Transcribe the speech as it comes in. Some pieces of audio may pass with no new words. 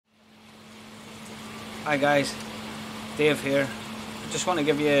Hi guys, Dave here. I just want to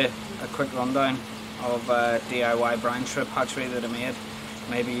give you a quick rundown of DIY brine shrimp hatchery that I made.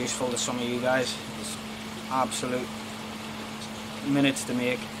 May be useful to some of you guys. It's absolute minutes to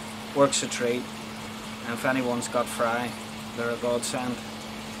make, works a treat, and if anyone's got fry, they're a godsend.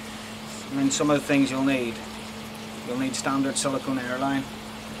 I mean, some of the things you'll need standard silicone airline.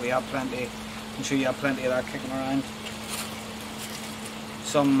 We have plenty. I'm sure you have plenty of that kicking around.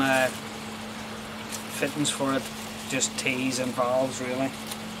 Some fittings for it, just T's and valves really.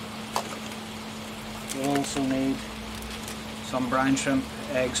 You'll also need some brine shrimp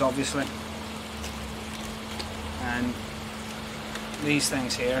eggs, obviously, and these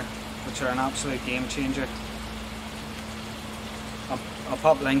things here, which are an absolute game changer. I'll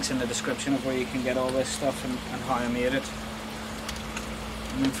pop links in the description of where you can get all this stuff and how I made it.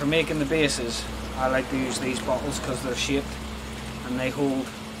 And then for making the bases, I like to use these bottles because they're shaped and they hold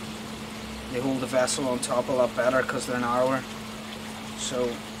the vessel on top a lot better because they're narrower. So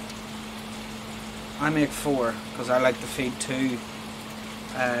I make 4 because I like to feed 2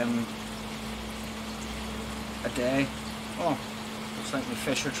 a day. Oh, looks like my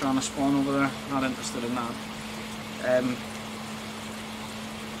fish are trying to spawn over there. Not interested in that.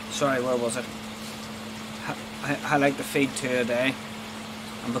 Sorry, where was it? I like to feed 2 a day,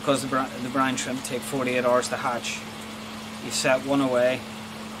 and because the brine shrimp take 48 hours to hatch, you set 1 away.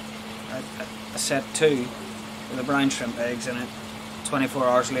 I set 2 with the brine shrimp eggs in it. 24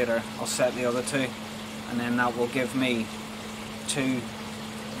 hours later I'll set the other 2, and then that will give me 2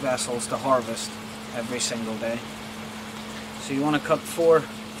 vessels to harvest every single day. So you want to cut four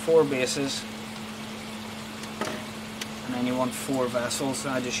bases, and then you want 4 vessels.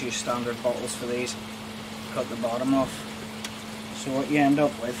 I just use standard bottles for these. Cut the bottom off. So what you end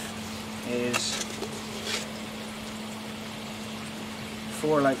up with is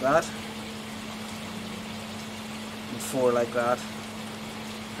 4 like that, and 4 like that,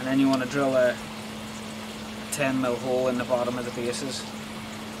 and then you want to drill a 10mm hole in the bottom of the bases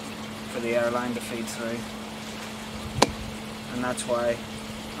for the airline to feed through. And that's why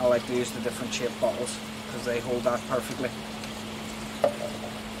I like to use the different shaped bottles, because they hold that perfectly.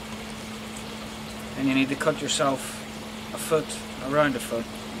 And you need to cut yourself around a foot.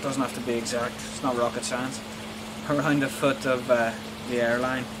 It doesn't have to be exact, it's not rocket science. Around a foot of the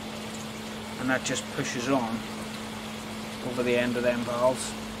airline, and that just pushes on over the end of them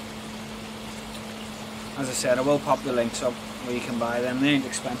valves. As I said, I will pop the links up where you can buy them. They ain't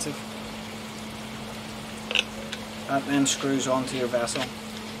expensive. That then screws onto your vessel.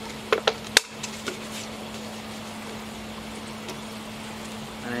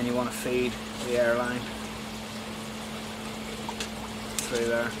 And then you want to feed the airline through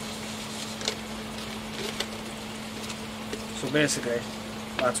there. So basically,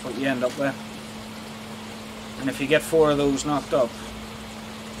 that's what you end up with. And if you get 4 of those knocked up,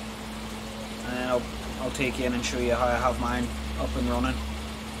 and then I'll take you in and show you how I have mine up and running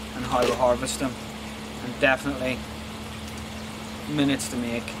and how to harvest them. And definitely minutes to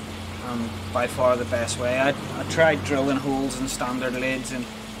make, by far the best way. I tried drilling holes in standard lids and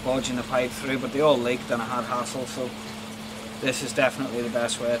bodging the pipe through, but they all leaked and I had hassle, so this is definitely the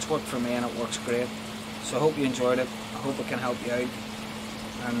best way. It's worked for me and it works great. So I hope you enjoyed it. I hope it can help you out,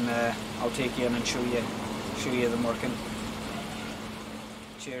 and I'll take you in and show you them working.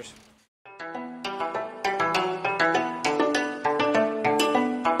 Cheers.